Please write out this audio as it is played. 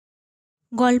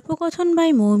গল্পকথন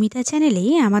by Moumita চ্যানেলে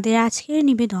আমাদের আজকের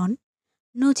নিবেদন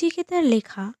নচিকেতার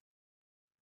লেখা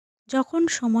যখন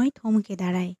সময় থমকে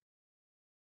দাঁড়ায়।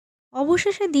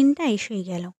 অবশেষে দিনটা এসেই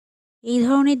গেল। এই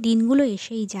ধরনের দিনগুলো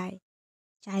এসেই যায়,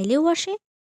 চাইলেও আসে,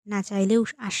 না চাইলেও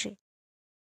আসে।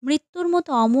 মৃত্যুর মতো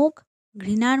অমোঘ,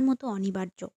 ঘৃণার মতো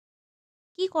অনিবার্য।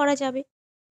 কি করা যাবে?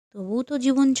 তবুও তো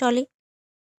জীবন চলে।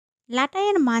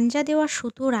 লাটাইয়ের মাঞ্জা দেওয়া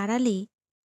সুতোর আড়ালে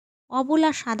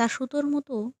অবলা সাদা সুতোর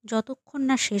মতো যতক্ষণ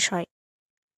না শেষ হয়।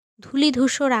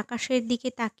 ধূলিধূসর আকাশের দিকে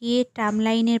তাকিয়ে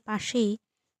ট্রামলাইনের পাশে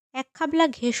এক খাবলা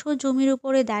ঘেঁষো জমির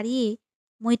উপরে দাঁড়িয়ে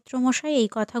মৈত্রমশাই এই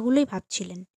কথাগুলোই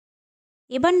ভাবছিলেন।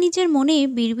 এবার নিজের মনে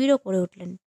বিড়বিড়ও করে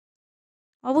উঠলেন।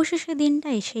 অবশেষে দিনটা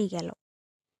এসেই গেল।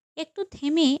 একটু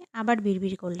থেমে আবার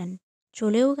বিড়বিড় করলেন।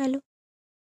 চলেও গেল।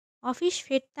 অফিস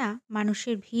ফেরতা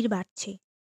মানুষের ভিড় বাড়ছে।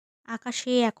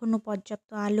 আকাশে এখনো পর্যাপ্ত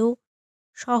আলো।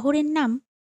 শহরের নাম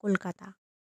কলকাতা।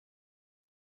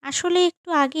 আসলে একটু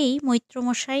আগেই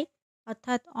মৈত্রমশাই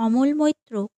অর্থাৎ অমল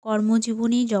মৈত্র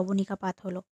কর্মজীবনে যবনিকাপাত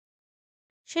হলো।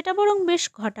 সেটা বরং বেশ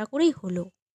ঘটা করেই হলো।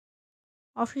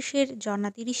 অফিসের জনা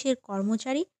 ৩০-এর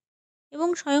কর্মচারী এবং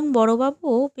স্বয়ং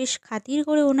বড়বাবুও বেশ খাতির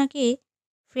করে ওনাকে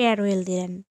ফেয়ারওয়েল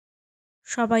দিলেন।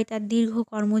 সবাই তার দীর্ঘ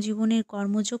কর্মজীবনের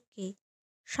কর্মযোগকে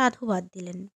সাধুবাদ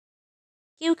দিলেন।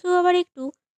 কেউ কেউ আবার একটু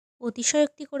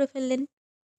অতিশয়োক্তি করে ফেললেন।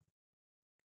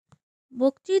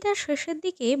 বক্তৃতার শেষের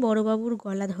দিকে বড়বাবুর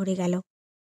গলা ধরে গেল।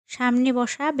 সামনে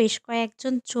বসা বেশ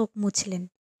কয়েকজন চোখ মুছলেন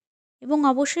এবং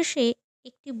অবশেষে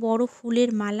একটি বড় ফুলের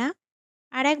মালা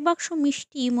আর এক বাক্স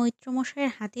মিষ্টি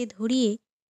মৈত্রমশাইয়ের হাতে ধরিয়ে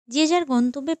যে যার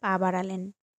গন্তব্যে পা বাড়ালেন।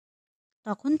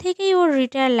 তখন থেকেই ওর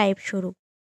রিটায়ার লাইফ শুরু।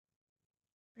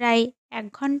 প্রায় ১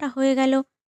 ঘন্টা হয়ে গেল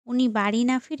উনি বাড়ি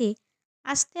না ফিরে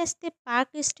আস্তে আস্তে পার্ক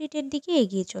স্ট্রিটের দিকে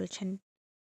এগিয়ে চলছেন।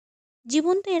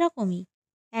 জীবন তো এরকমই,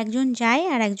 একজন যায়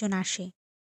আর একজন আসে।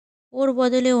 ওর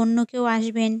বদলে অন্য কেউ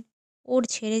আসবেন ওর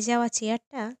ছেড়ে যাওয়া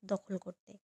চেয়ারটা দখল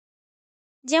করতে,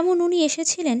 যেমন উনি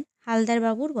এসেছিলেন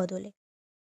হালদারবাবুর বদলে।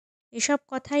 এসব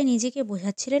কথায় নিজেকে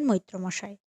বোঝাচ্ছিলেন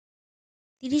মৈত্রমশাই।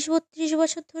 ৩০-৩২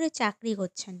 বছর ধরে চাকরি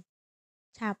করছেন,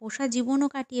 ছাপোষা জীবনও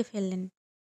কাটিয়ে ফেললেন।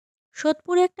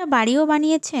 সোদপুরে একটা বাড়িও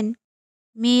বানিয়েছেন,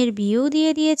 মেয়ের বিয়েও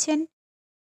দিয়ে দিয়েছেন,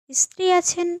 স্ত্রী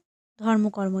আছেন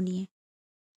ধর্মকর্ম নিয়ে,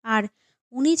 আর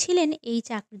উনি ছিলেন এই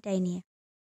চাকরিটাই নিয়ে।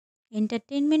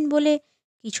 এন্টারটেনমেন্ট বলে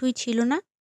কিছুই ছিল না।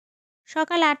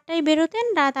 সকাল ৮টায় বেরোতেন,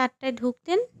 রাত ৮টায়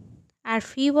ঢুকতেন, আর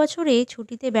ফি বছরে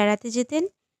ছুটিতে বেড়াতে যেতেন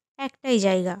একটাই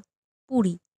জায়গা,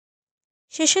 পুরী।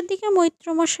 শেষের দিকে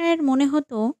মৈত্রমশাইয়ের মনে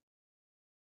হতো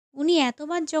উনি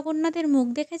এতবার জগন্নাথের মুখ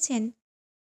দেখেছেন,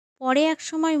 পরে এক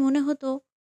সময় মনে হতো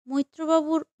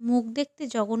মৈত্রবাবুর মুখ দেখতে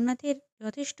জগন্নাথের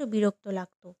যথেষ্ট বিরক্ত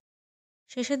লাগতো।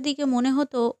 শেষের দিকে মনে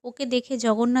হতো ওকে দেখে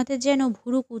জগন্নাথের যেন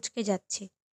ভুরু কুঁচকে যাচ্ছে।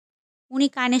 উনি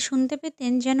কানে শুনতে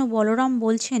পেতেন যেন বলরাম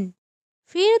বলছেন,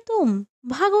 ফির তুম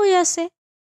ভাগো ইয়াসে।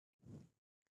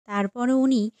 তারপরে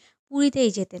উনি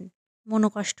পুরীতেই যেতেন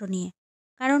মনোকষ্ট নিয়ে,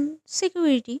 কারণ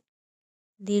সিকিউরিটি।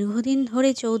 দীর্ঘদিন ধরে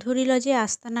চৌধুরী লজে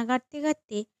আস্তানা গাড়তে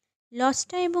গাড়তে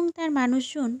লজটা এবং তার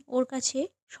মানুষজন ওর কাছে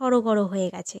সড়গড় হয়ে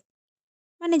গেছে।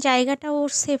 মানে জায়গাটা ওর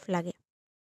সেফ লাগে।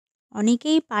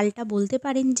 অনেকেই পাল্টা বলতে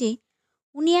পারেন যে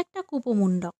উনি একটা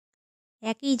কুপমুণ্ডক,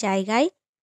 একই জায়গায়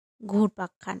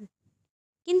ঘুরপাক খান।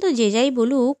 কিন্তু যে যাই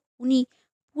বলুক, উনি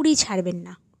পুরী ছাড়বেন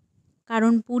না,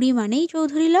 কারণ পুরী মানেই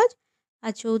চৌধুরী লজ,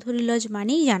 আর চৌধুরী লজ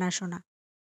মানেই জানাশোনা।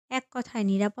 এক কথায়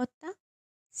নিরাপত্তা,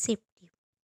 সেফটি।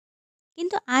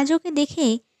 কিন্তু আজ ওকে দেখে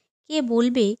কে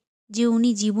বলবে যে উনি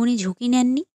জীবনে ঝুঁকি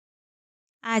নেননি?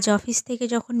 আজ অফিস থেকে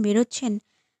যখন বেরোচ্ছেন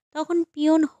তখন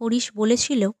পিয়ন হরিশ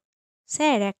বলেছিল,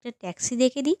 স্যার একটা ট্যাক্সি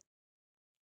দেখে দিই।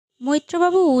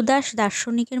 মৈত্রবাবু উদাস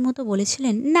দার্শনিকের মতো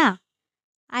বলেছিলেন, না,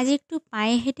 আজ একটু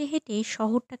পায়ে হেঁটে হেঁটে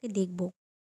শহরটাকে দেখব।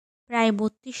 প্রায়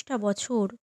 ৩২টা বছর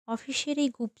অফিসের এই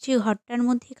গুপচে ঘরটার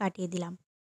মধ্যে কাটিয়ে দিলাম।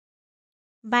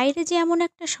 বাইরে যে এমন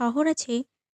একটা শহর আছে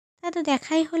তা তো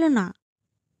দেখাই হলো না।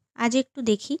 আজ একটু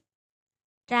দেখি,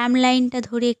 ট্রাম লাইনটা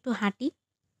ধরে একটু হাঁটি।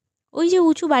 ওই যে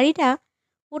উঁচু বাড়িটা,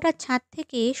 ওটার ছাদ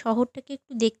থেকে শহরটাকে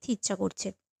একটু দেখতে ইচ্ছা করছে।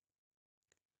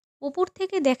 ওপর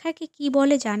থেকে দেখাকে কি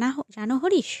বলে জানো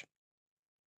হরিশ?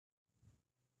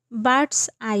 Birds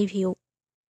eye view.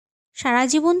 সারা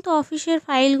জীবন তো অফিসের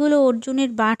ফাইলগুলো অর্জুনের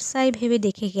বার্ডস আই ভেবে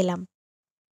দেখে গেলাম।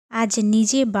 আজ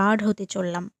নিজে বার্ড হতে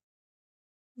চললাম।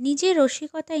 নিজের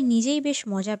রসিকতায় নিজেই বেশ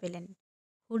মজা পেলেন।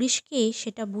 হরিশকে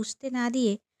সেটা বুঝতে না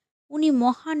দিয়ে উনি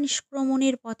মহা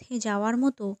নিষ্ক্রমণের পথে যাওয়ার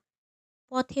মতো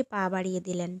পথে পা বাড়িয়ে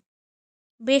দিলেন।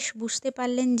 বেশ বুঝতে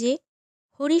পারলেন যে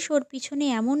হরিশ ওর পিছনে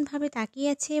এমনভাবে তাকিয়ে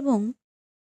আছে এবং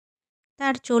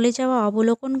তার চলে যাওয়া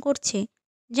অবলোকন করছে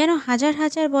যেন হাজার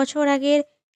হাজার বছর আগের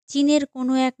চীনের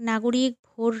কোনো এক নাগরিক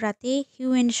ভোর রাতে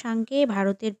হিউয়েন সাংকে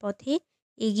ভারতের পথে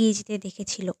এগিয়ে যেতে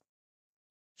দেখেছিল।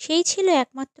 সেই ছিল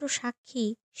একমাত্র সাক্ষী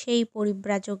সেই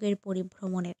পরিব্রাজকের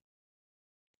পরিভ্রমণের।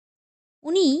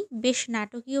 উনি বেশ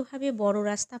নাটকীয়ভাবে বড়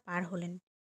রাস্তা পার হলেন,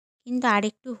 কিন্তু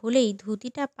আরেকটু হলেই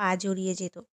ধুতিটা পা জড়িয়ে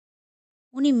যেত।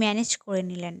 উনি ম্যানেজ করে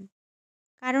নিলেন,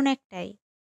 কারণ একটাই,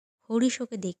 হরিশ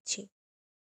ওকে দেখছে।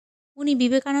 উনি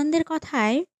বিবেকানন্দের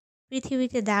কথায়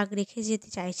পৃথিবীতে দাগ রেখে যেতে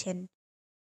চাইছেন।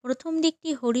 প্রথম দিকটি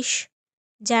হরিশ,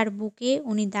 যার বুকে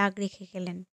উনি দাগ রেখে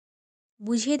গেলেন,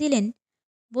 বুঝিয়ে দিলেন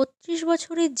 ৩২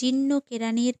 বছরের জীর্ণ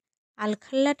কেরানির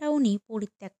আলখাল্লাটা উনি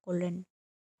পরিত্যাগ করলেন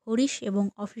হরিশ এবং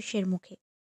অফিসের মুখে।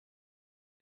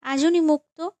 আজ উনি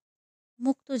মুক্ত,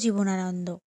 মুক্ত জীবনানন্দ।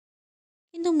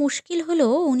 কিন্তু মুশকিল হলো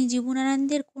উনি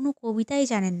জীবনানন্দের কোনো কবিতাই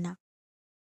জানেন না।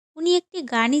 উনি একটি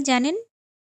গানই জানেন,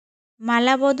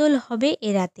 মালা বদল হবে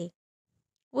এ রাতে।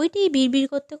 ওইটাই বিড়বিড়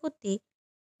করতে করতে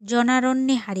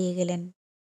জনারণ্যে হারিয়ে গেলেন।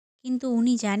 কিন্তু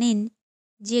উনি জানেন,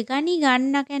 যে গানই গান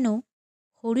না কেন,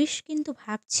 হরিশ কিন্তু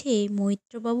ভাবছে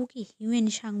মৈত্রবাবু কি হিউয়েন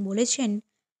সাং বলেছেন,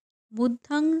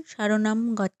 বুদ্ধং শরণম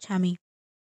গচ্ছামি।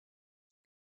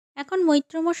 এখন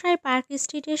মৈত্রমশাই পার্ক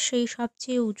স্ট্রিটের সেই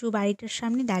সবচেয়ে উঁচু বাড়িটার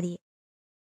সামনে দাঁড়িয়ে।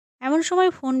 এমন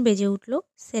সময় ফোন বেজে উঠল,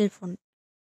 সেলফোন।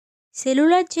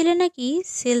 সেলুলার জেলে নাকি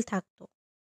সেল থাকতো,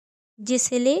 যে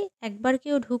সেলে একবার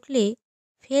কেউ ঢুকলে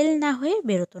ফেল না হয়ে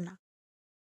বেরোতো না।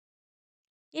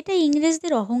 এটা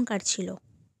ইংরেজদের অহংকার ছিল।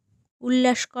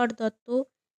 উল্লাসকর দত্ত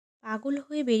পাগল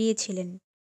হয়ে বেরিয়েছিলেন,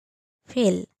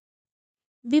 ফেল।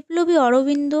 বিপ্লবী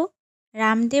অরবিন্দ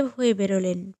রামদেব হয়ে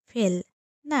বেরোলেন, ফেল।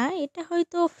 না, এটা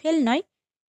হয়তো ফেল নয়।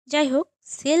 যাই হোক,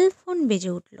 সেল ফোন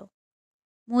বেজে উঠল।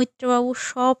 মৈত্রবাবুর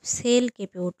সব সেল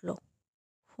কেঁপে উঠল।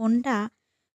 ফোনটা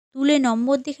তুলে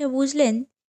নম্বর দেখে বুঝলেন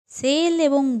সেল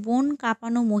এবং বোন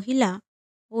কাঁপানো মহিলা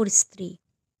ওর স্ত্রী।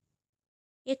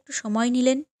 একটু সময়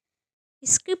নিলেন,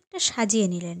 স্ক্রিপ্টটা সাজিয়ে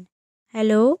নিলেন।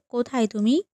 হ্যালো, কোথায়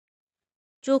তুমি?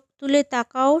 চোখ তুলে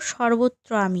তাকাও, সর্বত্র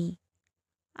আমি।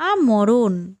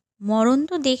 মরণ, মরণ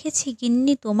তো দেখেছি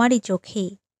গিন্নি তোমারই চোখে।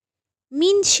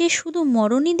 মিন সে শুধু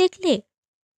মরণই দেখলে?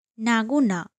 না গো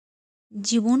না,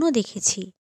 জীবনও দেখেছি।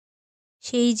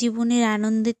 সেই জীবনের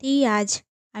আনন্দেতেই আজ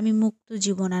আমি মুক্ত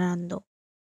জীবনানন্দ।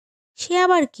 সে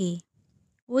আবার কে?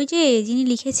 ওই যে যিনি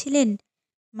লিখেছিলেন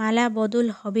মালা বদল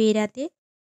হবে এ রাতে।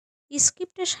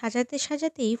 স্ক্রিপ্টটা সাজাতে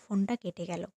সাজাতেই ফোনটা কেটে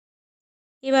গেল।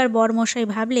 এবার বরমশাই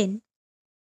ভাবলেন,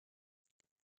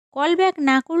 কল ব্যাক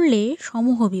না করলে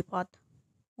সমূহ বিপদ।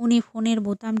 উনি ফোনের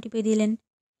বোতাম টিপে দিলেন।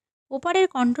 ওপারের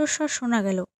কণ্ঠস্বর শোনা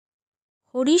গেল,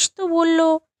 হরিশ তো বলল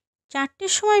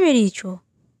 4টের সময় বেরিয়েছ।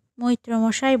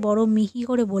 মৈত্রমশাই বড় মিহি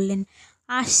করে বললেন,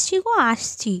 আসছি গো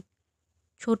আসছি।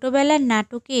 ছোটবেলার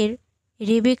নাটকের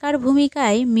রেবেকার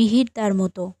ভূমিকায় মিহিরদার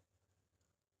মতো।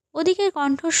 ওদিকে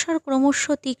কণ্ঠস্বর ক্রমশ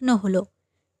তীক্ষ্ণ হলো,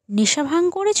 নেশা ভাঙ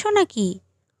করেছ নাকি?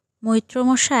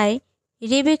 মৈত্রমশাই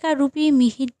রেবেকা রূপী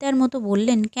মিহিরদার মতো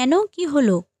বললেন, কেন, কি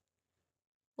হলো?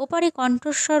 ওপারে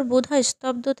কণ্ঠস্বর বোধহয়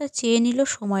স্তব্ধতা চেয়ে নিল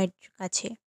সময়ের কাছে।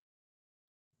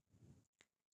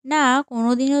 না,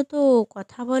 কোনোদিনও তো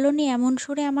কথা বলনি এমন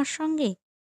সুরে আমার সঙ্গে।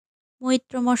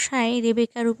 মৈত্রমশাই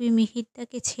রেবেকারূপী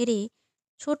মিহিরদাকে ছেড়ে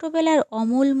ছোটবেলার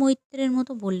অমল মৈত্রের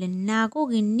মতো বললেন, না গো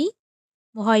গিন্নি,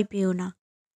 ভয় পেও না।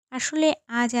 আসলে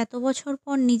আজ এত বছর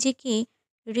পর নিজেকে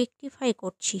রেকটিফাই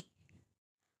করছি।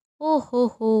 ও হো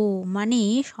হো, মানে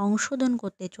সংশোধন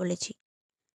করতে চলেছি।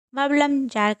 ভাবলাম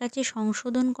যার কাছে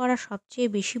সংশোধন করা সবচেয়ে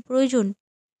বেশি প্রয়োজন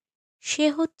সে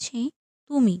হচ্ছে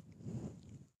তুমি।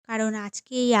 কারণ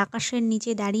আজকে এই আকাশের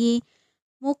নিচে দাঁড়িয়ে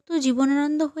মুক্ত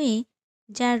জীবনানন্দ হয়ে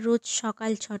যার রোজ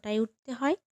সকাল 6টায় উঠতে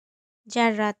হয়,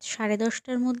 যার রাত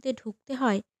 10:30টার মধ্যে ঢুকতে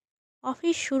হয়,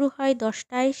 অফিস শুরু হয়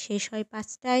 10টায়, শেষ হয়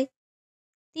 5টায়,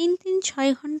 3-6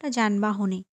 ঘন্টা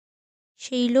যানবাহনে,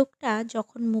 সেই লোকটা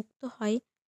যখন মুক্ত হয়,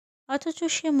 অথচ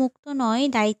সে মুক্ত নয়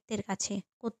দায়িত্বের কাছে,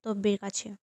 কর্তব্যের কাছে,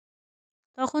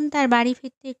 তখন তার বাড়ি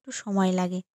ফিরতে একটু সময়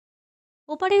লাগে।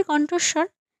 ওপারের কণ্ঠস্বর,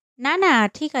 না না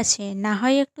ঠিক আছে, না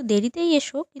হয় একটু দেরিতেই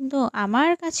এসো, কিন্তু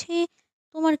আমার কাছে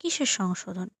তোমার কিসের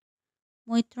সংশোধন?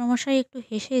 মৈত্রমশাই একটু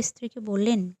হেসে স্ত্রীকে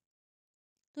বললেন,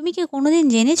 তুমি কি কোনোদিন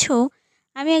জেনেছ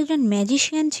আমি একজন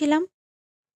ম্যাজিশিয়ান ছিলাম?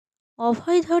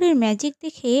 অভয়ধরের ম্যাজিক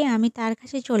দেখে আমি তার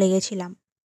কাছে চলে গেছিলাম।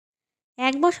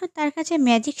 1 বছর তার কাছে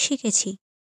ম্যাজিক শিখেছি।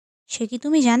 সে কি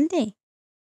তুমি জানতে?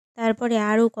 তারপরে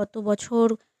আরও কত বছর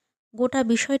গোটা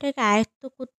বিষয়টাকে আয়ত্ত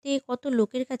করতে কত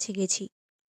লোকের কাছে গেছি,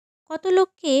 কত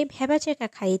লোককে ভ্যাবাচ্যাকা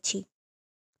খাইয়েছি।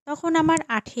 তখন আমার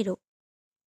 18।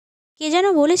 কে যেন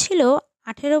বলেছিল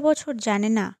 18 বছর জানে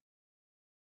না।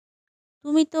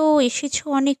 তুমি তো এসেছো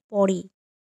অনেক পরে।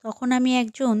 তখন আমি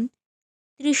একজন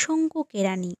ত্রিশঙ্কু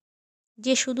কেরানি,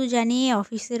 যে শুধু জানে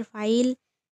অফিসের ফাইল,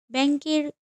 ব্যাংকের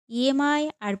ইএমআই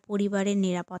আর পরিবারের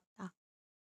নিরাপত্তা।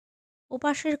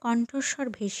 ওপাশের কণ্ঠস্বর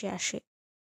ভেসে আসে,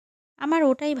 আমার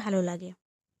ওটাই ভালো লাগে।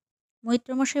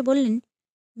 মৈত্রমশাই বললেন,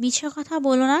 মিছা কথা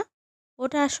বলো না,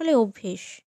 ওটা আসলে অভ্যেস।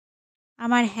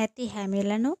 আমার হ্যাঁতে হ্যাঁ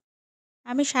মেলানো।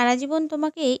 আমি সারা জীবন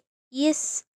তোমাকে ইয়েস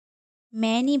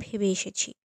ম্যানই ভেবে এসেছি।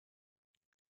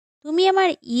 তুমি আমার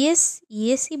ইয়েস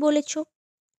ইয়েসই বলেছ,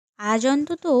 আজ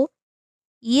অন্তত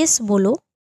ইয়েস বলো।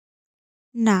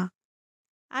 না,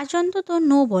 আজ অন্তত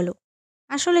নো বলো।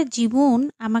 আসলে জীবন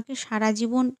আমাকে সারা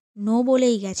জীবন নো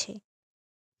বলেই গেছে,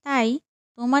 তাই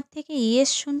তোমার থেকে ইয়েস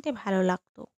শুনতে ভালো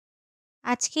লাগতো।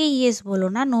 আজকে ইয়েস বলো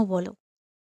না, নো বলো।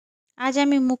 আজ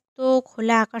আমি মুক্ত,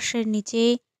 খোলা আকাশের নিচে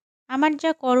আমার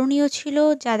যা করণীয় ছিল,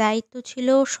 যা দায়িত্ব ছিল,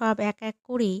 সব এক এক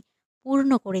করে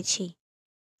পূর্ণ করেছি।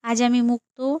 আজ আমি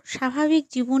মুক্ত, স্বাভাবিক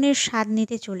জীবনের স্বাদ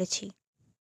নিতে চলেছি।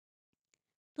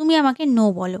 তুমি আমাকে নো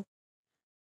বলো।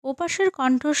 ওপাশের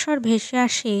কণ্ঠস্বর ভেসে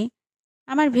আসে,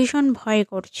 আমার ভীষণ ভয়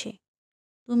করছে।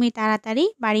 তুমি তাড়াতাড়ি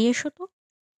বাড়ি এসো তো।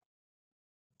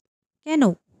 কেন?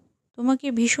 তোমাকে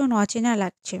ভীষণ অচেনা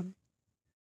লাগছে।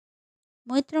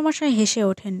 মৈত্রমশাই হেসে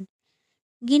ওঠেন।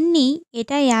 গিন্নি,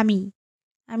 এটাই আমি।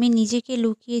 আমি নিজেকে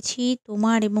লুকিয়েছি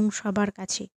তোমার এবং সবার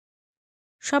কাছে।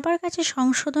 সবার কাছে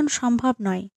সংশোধন সম্ভব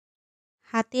নয়।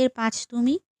 হাতের পাঁচ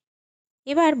তুমি।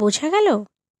 এবার বোঝা গেল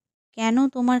কেন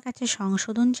তোমার কাছে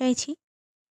সংশোধন চাইছি।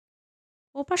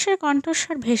 ওপাশের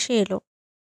কণ্ঠস্বর ভেসে এলো,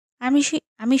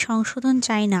 আমি সংশোধন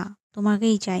চাই না,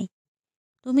 তোমাকেই চাই।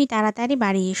 তুমি তাড়াতাড়ি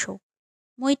বাড়ি এসো।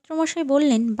 মৈত্রমশাই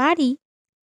বললেন, বাড়ি?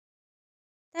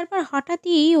 তারপর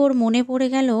হঠাৎই ওর মনে পড়ে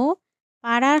গেল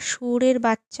পাড়ার শুয়োরের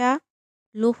বাচ্চা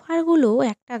লোফারগুলো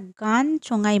একটা গান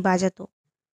চোঙায় বাজাতো।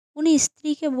 উনি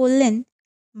স্ত্রীকে বললেন,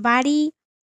 বাড়ি,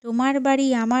 তোমার বাড়ি,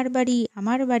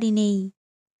 আমার বাড়ি নেই।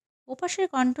 ওপাশের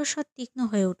কণ্ঠস্বর তীক্ষ্ণ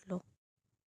হয়ে উঠল।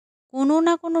 কোনো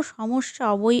না কোনো সমস্যা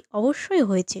অবশ্যই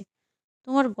হয়েছে।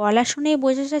 তোমার গলা শুনেই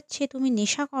বোঝা যাচ্ছে তুমি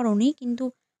নেশা করনি, কিন্তু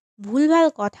ভুলভাল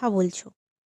কথা বলছো।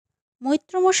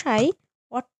 মৈত্রমশাই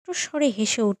অট্টস্বরে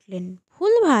হেসে উঠলেন।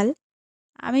 ভুলভাল?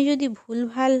 আমি যদি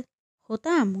ভুলভাল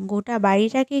হতাম, গোটা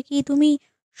বাড়িটাকে কি তুমি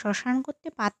শ্মশান করতে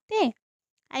পারতে?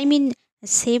 আই মিন,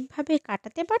 সেফভাবে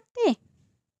কাটাতে পারতে?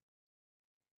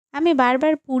 আমি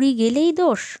বারবার পুরী গেলেই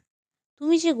দোষ?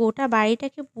 তুমি যে গোটা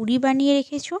বাড়িটাকে পুরী বানিয়ে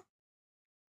রেখেছো,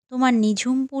 তোমার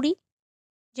নিঝুম পুরী,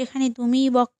 যেখানে তুমিই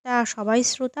বক্তা, সবাই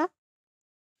শ্রোতা।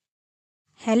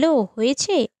 হ্যালো,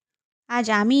 হয়েছে? আজ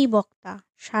আমিই বক্তা,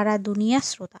 সারা দুনিয়া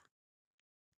শ্রোতা।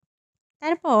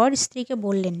 তারপর স্ত্রীকে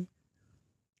বললেন,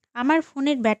 আমার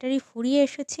ফোনের ব্যাটারি ফুরিয়ে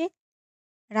এসেছে,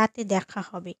 রাতে দেখা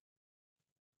হবে।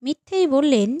 মিথ্যেই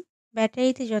বললেন,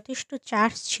 ব্যাটারিতে যথেষ্ট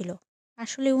চার্জ ছিল।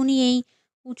 আসলে উনি এই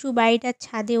উঁচু বাড়িটার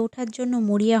ছাদে ওঠার জন্য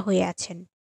মরিয়া হয়ে আছেন।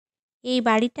 এই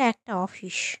বাড়িটা একটা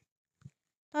অফিস।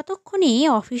 ততক্ষণে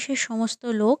অফিসের সমস্ত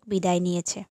লোক বিদায়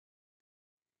নিয়েছে।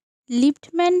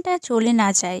 লিফটম্যানটা চলে না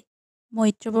যায়,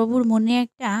 মৈত্রবাবুর মনে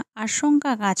একটা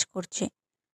আশঙ্কা কাজ করছে।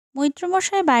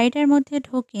 মৈত্রমশাই বাড়িটার মধ্যে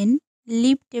ঢোকেন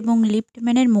লিফট এবং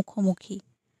লিফটম্যানের মুখোমুখি।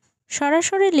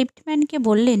 সরাসরি লিফটম্যানকে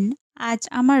বললেন, আজ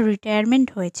আমার রিটায়ারমেন্ট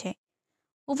হয়েছে।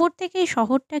 উপর থেকে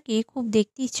শহরটাকে খুব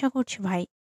দেখতে ইচ্ছা করছে ভাই,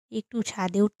 একটু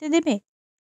ছাদে উঠতে দেবে?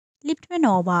 লিফটম্যান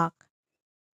অবাক।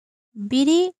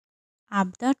 বেড়ে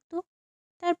আবদার তো।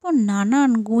 তারপর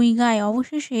নানান গুঁইগায়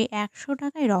অবশেষে 100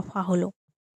 টাকায় রফা হলো।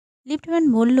 লিফটম্যান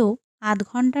বলল, আধ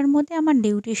ঘন্টার মধ্যে আমার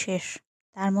ডিউটি শেষ,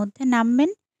 তার মধ্যে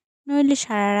নামবেন, নইলে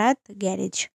সারা রাত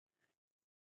গ্যারেজ।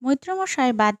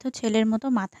 মৈত্রমশাই বাধ্য ছেলের মতো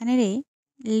মাথা নেড়ে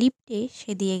লিফটে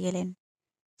সে দিয়ে গেলেন।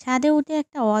 ছাদে উঠে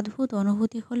একটা অদ্ভুত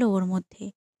অনুভূতি হলো ওর মধ্যে।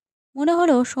 মনে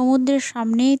হলো সমুদ্রের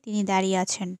সামনে তিনি দাঁড়িয়ে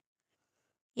আছেন।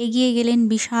 এগিয়ে গেলেন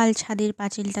বিশাল ছাদের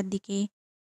পাঁচিলটার দিকে।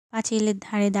 পাঁচিলের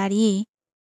ধারে দাঁড়িয়ে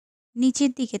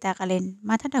নিচের দিকে তাকালেন,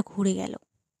 মাথাটা ঘুরে গেল।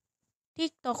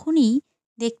 ঠিক তখনই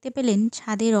দেখতে পেলেন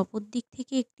ছাদের অপর দিক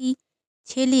থেকে একটি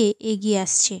ছেলে এগিয়ে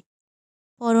আসছে।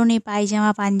 পরনে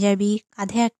পায়জামা পাঞ্জাবি,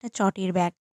 কাঁধে একটা চটের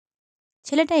ব্যাগ।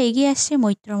 ছেলেটা এগিয়ে আসছে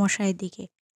মৈত্রমশাইয়ের দিকে।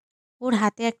 ওর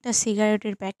হাতে একটা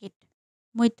সিগারেটের প্যাকেট।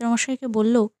 মৈত্রমশাইকে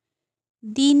বলল,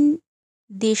 দিন,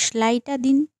 দেশলাইটা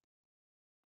দিন।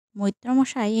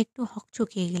 মৈত্রমশাই একটু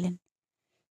হকচকিয়ে গেলেন।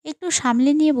 একটু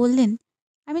সামলে নিয়ে বললেন,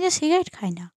 আমি তো সিগারেট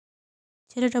খাই না।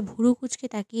 ছেলেটা ভুরু কুঁচকে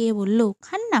তাকিয়ে বলল,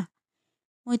 খান না?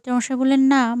 মৈত্রমশাই বললেন,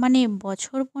 না, মানে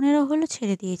বছর 15 হলো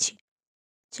ছেড়ে দিয়েছি।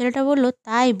 ছেলেটা বলল,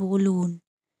 তাই বলুন।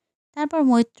 তারপর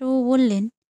মৈত্রবাবু বললেন,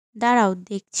 দাঁড়াও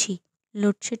দেখছি।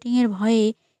 লোডশেডিংয়ের ভয়ে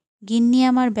গিন্নি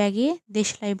আমার ব্যাগে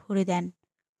দেশলাই ভরে দেন।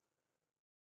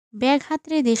 ব্যাগ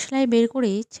হাতড়ে দেশলাই বের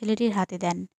করে ছেলেটির হাতে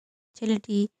দেন।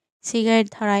 ছেলেটি সিগারেট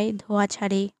ধরায়, ধোঁয়া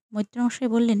ছাড়ে। মৈত্রমশাই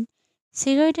বললেন,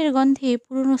 সিগারেটের গন্ধে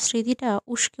পুরনো স্মৃতিটা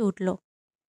উস্কে উঠল,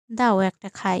 দাও একটা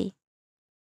খাই।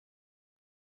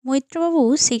 মৈত্রবাবু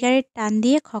সিগারেট টান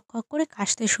দিয়ে খক খক করে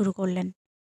কাশতে শুরু করলেন।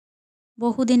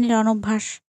 বহুদিনের অনভ্যাস।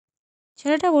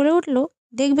 ছেলেটা বলে উঠল,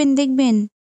 দেখবেন দেখবেন,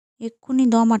 এক্ষুনি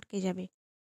দম আটকে যাবে।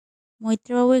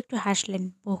 মৈত্রবাবু একটু হাসলেন।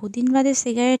 বহুদিন বাদে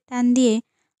সিগারেট টান দিয়ে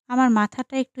আমার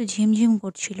মাথাটা একটু ঝিমঝিম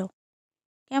করছিল।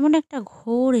 কেমন একটা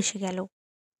ঘোর এসে গেল।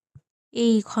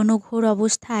 এই ঘন ঘোর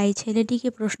অবস্থায় ছেলেটিকে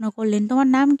প্রশ্ন করলেন, তোমার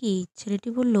নাম কি? ছেলেটি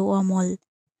বলল, অমল।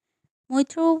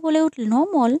 মৈত্রবাবু বলে উঠলেন,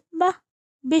 অমল? বাহ,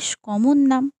 বেশ কমন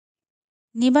নাম।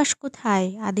 নিবাস কোথায়?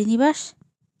 আদি নিবাস?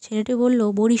 ছেলেটি বলল,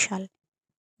 বরিশাল।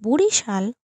 বরিশাল?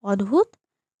 অদ্ভুত,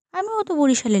 আমিও তো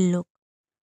বরিশালের লোক।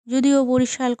 যদিও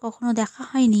বরিশাল কখনো দেখা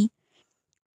হয়নি।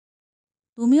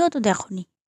 তুমিও তো দেখনি,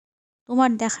 তোমার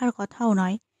দেখার কথাও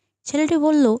নয়। ছেলেটি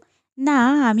বলল, না,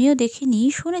 আমিও দেখিনি,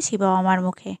 শুনেছি বাবা মার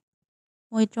মুখে।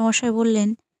 মৈত্রমশাই বললেন,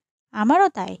 আমারও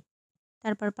তাই।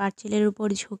 তারপর পাঁচিলের উপর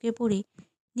ঝুঁকে পড়ে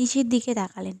নিচের দিকে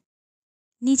তাকালেন।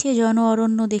 নিচে জন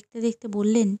অরণ্য দেখতে দেখতে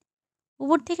বললেন,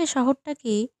 উপর থেকে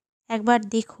শহরটাকে একবার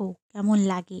দেখো কেমন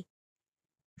লাগে।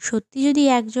 সত্যি যদি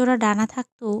একজোড়া ডানা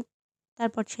থাকতো।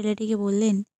 তারপর ছেলেটিকে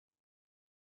বললেন,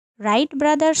 রাইট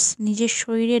ব্রাদার্স নিজের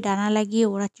শরীরে ডানা লাগিয়ে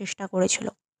ওড়ার চেষ্টা করেছিল।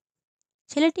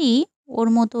 ছেলেটি ওর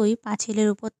মতোই পাঁচিলের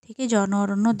উপর থেকে জন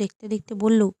অরণ্য দেখতে দেখতে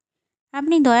বলল,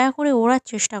 আপনি দয়া করে ওড়ার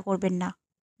চেষ্টা করবেন না,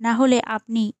 না হলে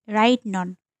আপনি রাইট নন,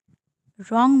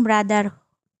 রং ব্রাদার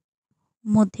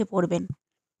মধ্যে পড়বেন।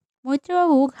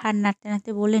 মৈত্রবাবু ঘাড় নাড়তে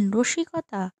নাড়তে বললেন,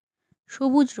 রসিকতা,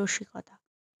 সবুজ রসিকতা।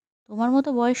 তোমার মতো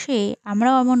বয়সে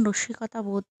আমরাও এমন রসিকতা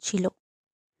বোধ ছিল,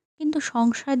 কিন্তু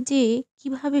সংসার যে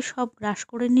কিভাবে সব গ্রাস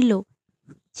করে নিল।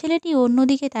 ছেলেটি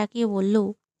অন্যদিকে তাকিয়ে বলল,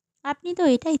 আপনি তো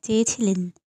এটাই চেয়েছিলেন,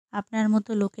 আপনার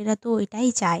মতো লোকেরা তো এটাই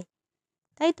চায়,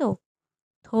 তাই তো?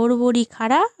 থোর বড়ি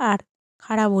খাড়া আর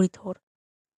খাড়া বড়ি থোর।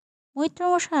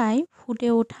 মৈত্রমশাই ফুটে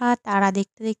ওঠা তারা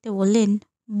দেখতে দেখতে বললেন,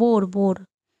 বোর বোর।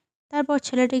 তারপর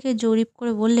ছেলেটিকে জরিপ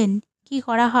করে বললেন, কি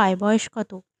করা হয়, বয়স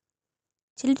কত?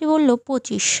 ছেলেটি বলল,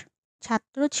 25।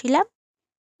 ছাত্র ছিলাম,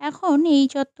 এখন এই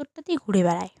চত্বরটাতেই ঘুরে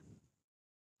বেড়ায়।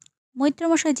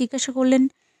 মৈত্রমশাই জিজ্ঞাসা করলেন,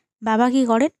 বাবা কি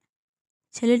করেন?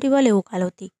 ছেলেটি বলে,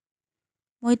 ওকালতি।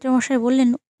 মৈত্রমশাই বললেন,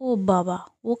 ও বাবা,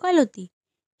 ওকালতি?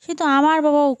 সে তো আমার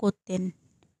বাবাও করতেন।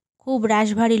 খুব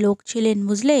রাশভারী লোক ছিলেন,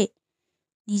 বুঝলে।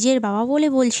 নিজের বাবা বলে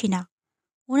বলছি না,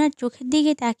 ওনার চোখের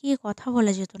দিকে তাকিয়ে কথা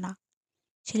বলা যেত না।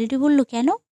 ছেলেটি বলল, কেন,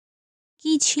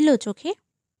 কি ছিল চোখে?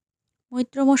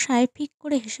 মৈত্রমশাই ফিক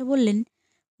করে হেসে বললেন,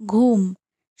 ঘুম।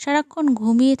 সারাক্ষণ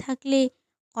ঘুমিয়ে থাকলে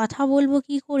কথা বলবো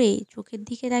কি করে চোখের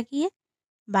দিকে তাকিয়ে?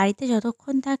 বাড়িতে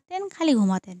যতক্ষণ থাকতেন খালি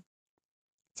ঘুমাতেন।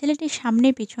 ছেলেটি সামনে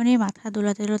পিছনে মাথা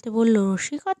দোলাতে দোলাতে বলল,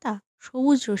 রসিকতা,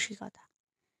 সবুজ রসিকতা।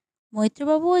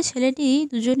 মৈত্রবাবু ও ছেলেটি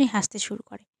দুজনেই হাসতে শুরু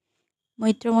করে।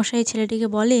 মৈত্রমশাই ছেলেটিকে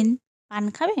বলেন, পান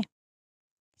খাবে?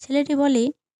 ছেলেটি বলে,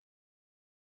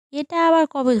 এটা আবার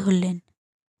কবে ধরলেন?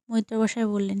 মৈত্রমশাই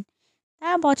বললেন, তা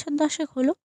বছর 10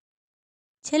 হলো।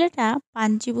 ছেলেটা পান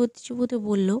চিবোতে চিবোতে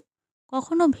বলল,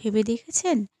 কখনো ভেবে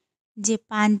দেখেছেন যে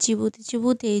পান চিবোতে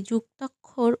চিবোতে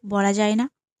যুক্তাক্ষর বলা যায় না?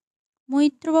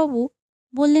 মৈত্রবাবু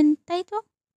বললেন, তাই তো।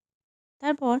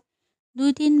 তারপর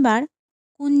 2-3 বার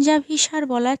কুঞ্জাভিসার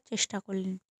বলার চেষ্টা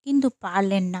করলেন, কিন্তু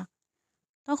পারলেন না।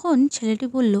 তখন ছেলেটি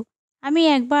বলল, আমি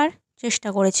একবার চেষ্টা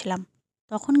করেছিলাম,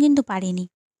 তখন কিন্তু পারিনি।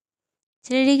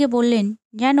 ছেলেটিকে বললেন,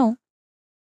 জানো,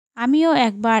 আমিও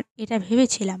একবার এটা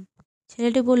ভেবেছিলাম।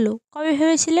 ছেলেটি বলল, কবে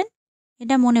ভেবেছিলেন?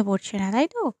 এটা মনে পড়ছে না, তাই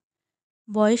তো?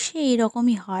 বয়সে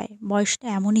এইরকমই হয়, বয়সটা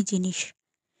এমনই জিনিস।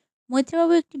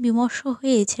 মৈত্রবাবু একটু বিমর্ষ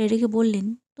হয়ে ছেলেটিকে বললেন,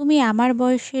 তুমি আমার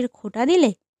বয়সের খোঁটা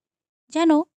দিলে।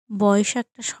 যেন বয়স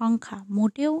একটা সংখ্যা,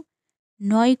 মোটেও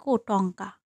নয়কো টঙ্কা,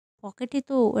 পকেটে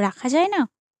তো রাখা যায় না।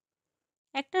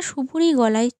 একটা সুপুরি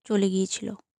গলায় চলে গিয়েছিল।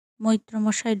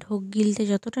 মৈত্রমশাই ঢোক গিলতে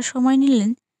যতটা সময়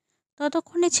নিলেন,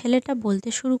 ততক্ষণে ছেলেটা বলতে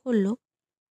শুরু করলো,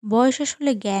 বয়স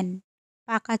আসলে জ্ঞান,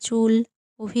 পাকা চুল,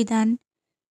 অভিধান,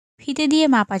 ফিতে দিয়ে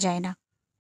মাপা যায় না।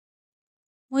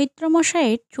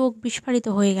 মৈত্রমশাইয়ের চোখ বিস্ফারিত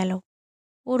হয়ে গেল,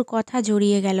 ওর কথা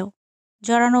জড়িয়ে গেল।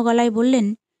 জড়ানো গলায় বললেন,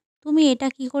 তুমি এটা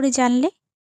কি করে জানলে?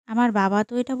 আমার বাবা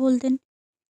তো এটা বলতেন।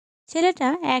 ছেলেটা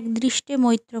এক দৃষ্টে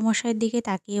মৈত্রমশাইয়ের দিকে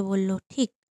তাকিয়ে বলল, ঠিক,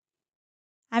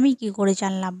 আমি কি করে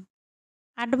জানলাম?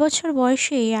 8 বছর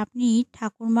বয়সে আপনি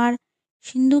ঠাকুরমার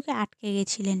সিন্ধুকে আটকে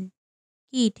গেছিলেন,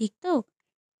 কি ঠিক তো?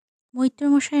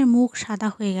 মৈত্রমশাইয়ের মুখ সাদা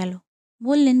হয়ে গেল।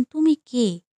 বললেন, তুমি কে?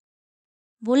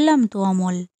 বললাম তো,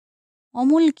 অমল।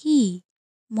 অমল কি?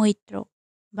 মৈত্র।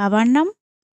 বাবার নাম?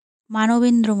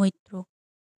 মানবেন্দ্র মৈত্র।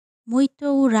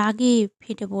 মৈত্রবাবু রাগে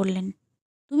ফেটে পড়লেন,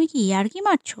 তুমি কি ইয়ার্কি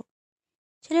মারছো?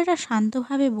 ছেলেটা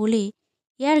শান্তভাবে বলে,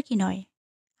 ইয়ার্কি নয়,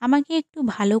 আমাকে একটু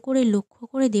ভালো করে লক্ষ্য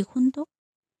করে দেখুন তো।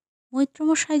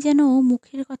 মৈত্রমশাই যেন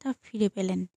মুখের কথা ফিরে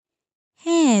পেলেন।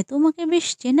 হ্যাঁ, তোমাকে বেশ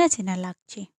চেনা চেনা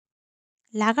লাগছে।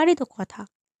 লাগারই তো কথা,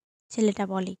 ছেলেটা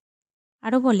বলে।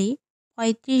 আরও বলে,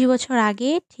 35 বছর আগে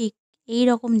ঠিক এই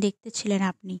রকম দেখতে ছিলেন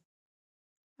আপনি,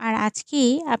 আর আজকে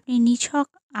আপনি নিছক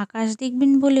আকাশ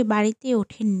দেখবেন বলে বাড়িতে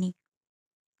ওঠেননি।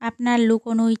 আপনার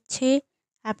লুকোনো ইচ্ছে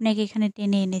আপনাকে এখানে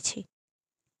টেনে এনেছে।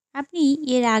 আপনি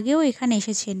এর আগেও এখানে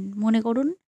এসেছেন, মনে করুন।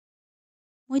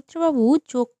 মৈত্রবাবু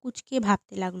চোখ কুঁচকে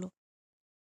ভাবতে লাগলো।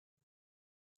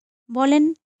 বলেন,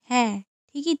 হ্যাঁ,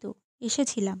 ঠিকই তো,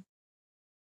 এসেছিলাম।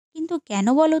 কিন্তু কেন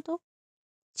বলো তো?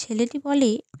 ছেলেটি বলে,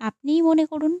 আপনিই মনে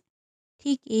করুন।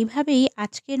 ঠিক এইভাবেই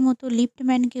আজকের মতো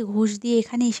লিফটম্যানকে ঘুষ দিয়ে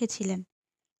এখানে এসেছিলেন।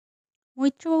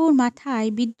 মৈত্রবাবুর মাথায়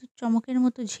বিদ্যুৎ চমকের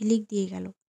মতো ঝিলিক দিয়ে গেল।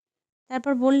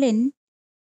 তারপর বললেন,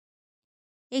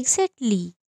 এক্স্যাক্টলি,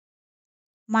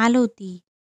 মালতী।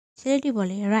 ছেলেটি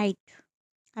বলে, রাইট।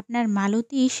 আপনার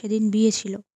মালতী সেদিন বিয়ে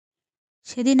ছিল।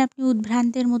 সেদিন আপনি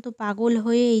উদ্ভ্রান্তের মতো পাগল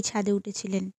হয়ে এই ছাদে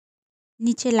উঠেছিলেন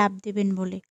নিচে লাফ দেবেন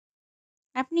বলে।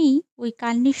 আপনি ওই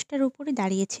কার্নিশটার উপরে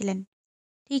দাঁড়িয়েছিলেন।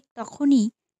 ঠিক তখনই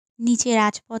নিচে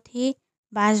রাজপথে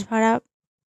বাস ভাড়া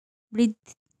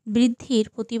বৃদ্ধির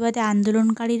প্রতিবাদে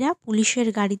আন্দোলনকারীরা পুলিশের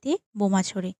গাড়িতে বোমা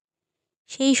ছোড়ে।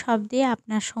 সেই শব্দে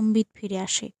আপনার সম্বিত ফিরে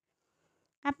আসে।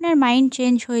 আপনার মাইন্ড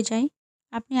চেঞ্জ হয়ে যায়।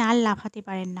 আপনি আর লাফাতে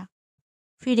পারেন না।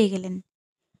 ফিরে গেলেন।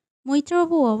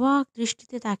 মৈত্রবাবু অবাক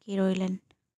দৃষ্টিতে তাকিয়ে রইলেন।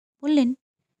 বললেন,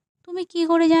 তুমি কি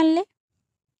করে জানলে?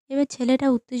 এবার ছেলেটা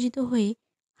উত্তেজিত হয়ে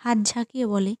হাত ঝাঁকিয়ে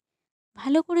বলে,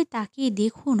 ভালো করে তাকিয়ে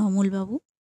দেখুন অমলবাবু,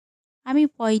 আমি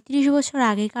 ৩৫ বছর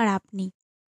আগেকার আপনি।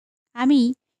 আমি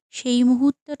সেই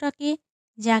মুহূর্তটাকে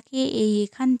যাকে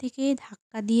এখান থেকে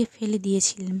ধাক্কা দিয়ে ফেলে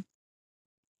দিয়েছিলেন।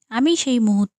 আমি সেই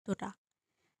মুহূর্তটা।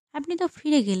 আপনি তো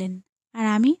ফিরে গেলেন, আর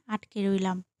আমি আটকে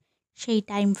রইলাম সেই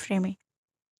টাইম ফ্রেমে।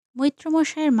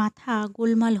 মৈত্রমশাইয়ের মাথা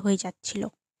গোলমাল হয়ে যাচ্ছিল।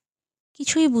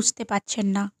 কিছুই বুঝতে পারছেন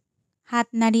না। হাত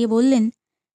নাড়িয়ে বললেন,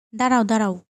 দাঁড়াও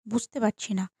দাঁড়াও, বুঝতে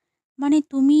পারছি না। মানে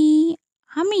তুমি,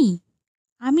 আমি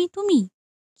আমি তুমি,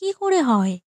 কি করে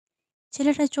হয়?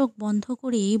 ছেলেটা চোখ বন্ধ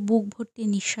করে বুক ভর্তি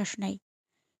নিঃশ্বাস নেয়।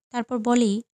 তারপর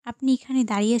বলে, আপনি এখানে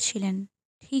দাঁড়িয়েছিলেন,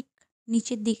 ঠিক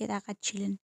নিচের দিকে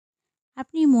তাকাচ্ছিলেন।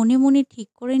 আপনি মনে মনে ঠিক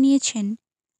করে নিয়েছেন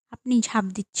আপনি ঝাঁপ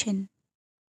দিচ্ছেন।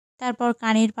 তারপর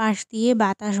কানের পাশ দিয়ে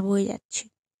বাতাস বয়ে যাচ্ছে।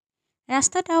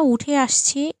 রাস্তাটা উঠে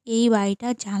আসছে, এই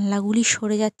বাড়িটার জানলাগুলি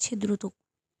সরে যাচ্ছে দ্রুত।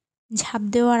 ঝাঁপ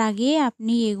দেওয়ার আগে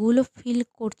আপনি এগুলো ফিল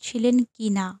করছিলেন কি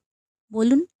না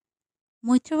বলুন?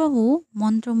 মৈত্রবাবু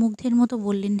মন্ত্রমুগ্ধের মতো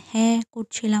বললেন, হ্যাঁ,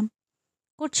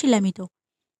 করছিলামই তো।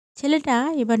 ছেলেটা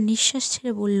এবার নিঃশ্বাস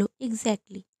ছেড়ে বলল,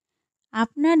 এক্স্যাক্টলি,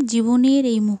 আপনার জীবনের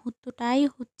এই মুহূর্তটাই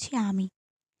হচ্ছে আমি।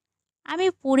 আমি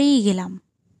পড়েই গেলাম,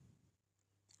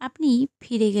 আপনি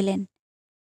ফিরে গেলেন।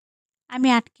 আমি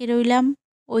আটকে রইলাম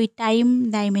ওই টাইম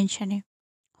ডাইমেনশনে।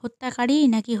 হত্যাকারী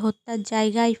নাকি হত্যার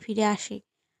জায়গায় ফিরে আসে,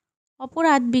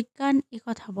 অপরাধ বিজ্ঞান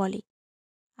কথা বলে।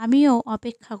 আমিও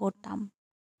অপেক্ষা করতাম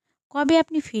কবে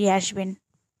আপনি ফিরে আসবেন,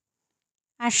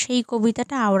 আর সেই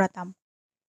কবিতাটা আওড়াতাম।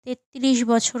 ৩৩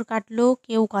 বছর কাটলো,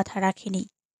 কেউ কথা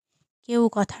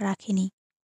রাখেনি।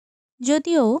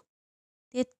 যদিও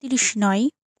 ৩৩ নয়,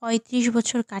 ৩৫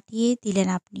 বছর কাটিয়ে দিলেন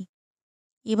আপনি।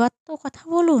 এবার তো কথা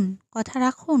বলুন, কথা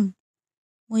রাখুন।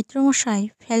 মৈত্রমশাই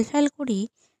ফ্যাল করে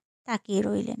তাকিয়ে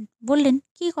রইলেন। বললেন,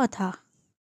 কি কথা?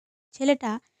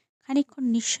 ছেলেটা খানিকক্ষণ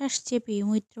নিঃশ্বাস চেপে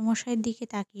মৈত্রমশাইয়ের দিকে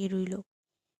তাকিয়ে রইল।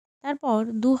 তারপর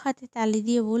দু হাতে তালি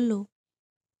দিয়ে বলল,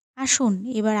 আসুন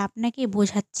এবার আপনাকে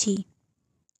বোঝাচ্ছি।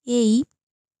 এই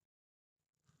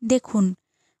দেখুন,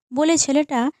 বলে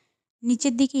ছেলেটা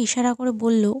নিচের দিকে ইশারা করে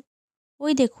বলল,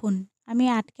 ওই দেখুন, আমি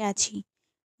আটকে আছি।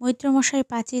 মৈত্রমশাই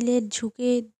পাঁচিলে ঝুঁকে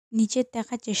নিচের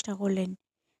দেখার চেষ্টা করলেন।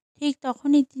 ঠিক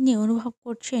তখনই তিনি অনুভব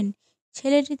করছেন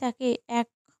ছেলেটি তাকে এক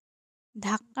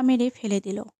ধাক্কা মেরে ফেলে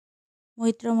দিল।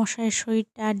 মৈত্রমশাইয়ের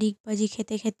শরীরটা ডিগবাজি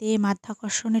খেতে খেতে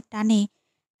মাধ্যাকর্ষণের টানে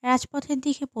রাজপথের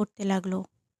দিকে পড়তে লাগলো।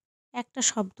 একটা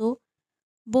শব্দ,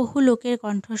 বহু লোকের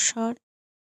কণ্ঠস্বর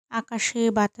আকাশে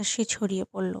বাতাসে ছড়িয়ে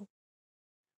পড়ল।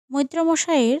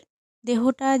 মৈত্রমশাইয়ের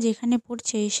দেহটা যেখানে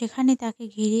পড়ছে সেখানে তাকে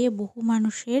ঘিরে বহু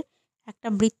মানুষের একটা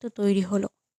বৃত্ত তৈরি হলো।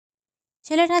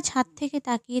 ছেলেটা ছাদ থেকে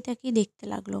তাকিয়ে তাকিয়ে দেখতে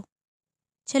লাগলো।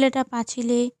 ছেলেটা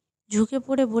পাঁচিলে ঝুঁকে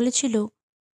পড়ে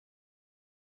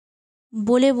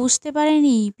বলে বুঝতে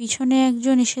পারেনি পিছনে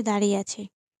একজন এসে দাঁড়িয়ে আছে।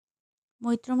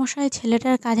 মৈত্রমশাই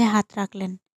ছেলেটার কাঁধে হাত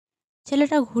রাখলেন।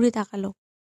 ছেলেটা ঘুরে তাকালো,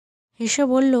 হেসে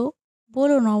বলল,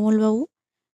 বলুন অমলবাবু।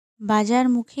 বাজার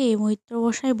মুখে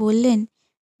মৈত্রমশাই বললেন,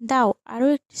 দাও আরও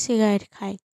একটি সিগারেট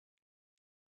খাই।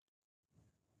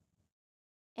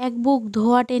 এক বুক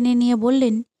ধোঁয়া টেনে নিয়ে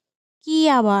বললেন, কি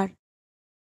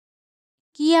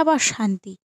আবার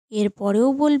শান্তি, এরপরেও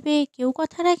বলবে কেউ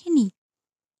কথা রাখেনি?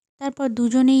 তারপর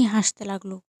দুজনেই হাসতে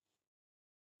লাগলো।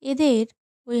 এদের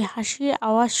ওই হাসির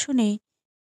আওয়াজ শুনে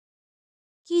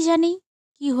কি জানি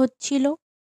কি হচ্ছিল,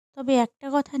 তবে একটা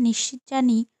কথা নিশ্চিত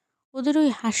জানি, ওদের ওই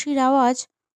হাসির আওয়াজ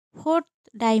 4th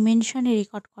ডাইমেনশনে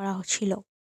রেকর্ড করা ছিল।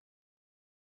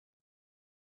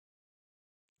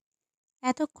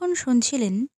 এতক্ষণ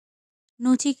শুনছিলেন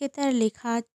নচিকেতার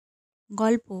লেখা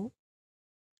গল্প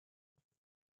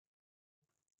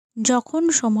যখন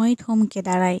সময় থমকে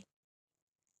দাঁড়ায়।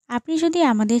 আপনি যদি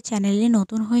আমাদের চ্যানেলে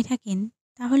নতুন হয়ে থাকেন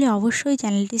তাহলে অবশ্যই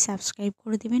চ্যানেলটি সাবস্ক্রাইব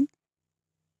করে দেবেন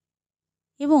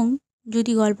এবং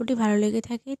যদি গল্পটি ভালো লেগে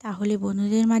থাকে তাহলে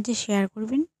বন্ধুদের মাঝে শেয়ার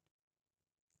করবেন।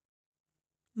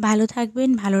 ভালো থাকবেন,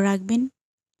 ভালো রাখবেন।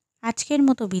 আজকের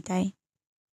মতো বিদায়।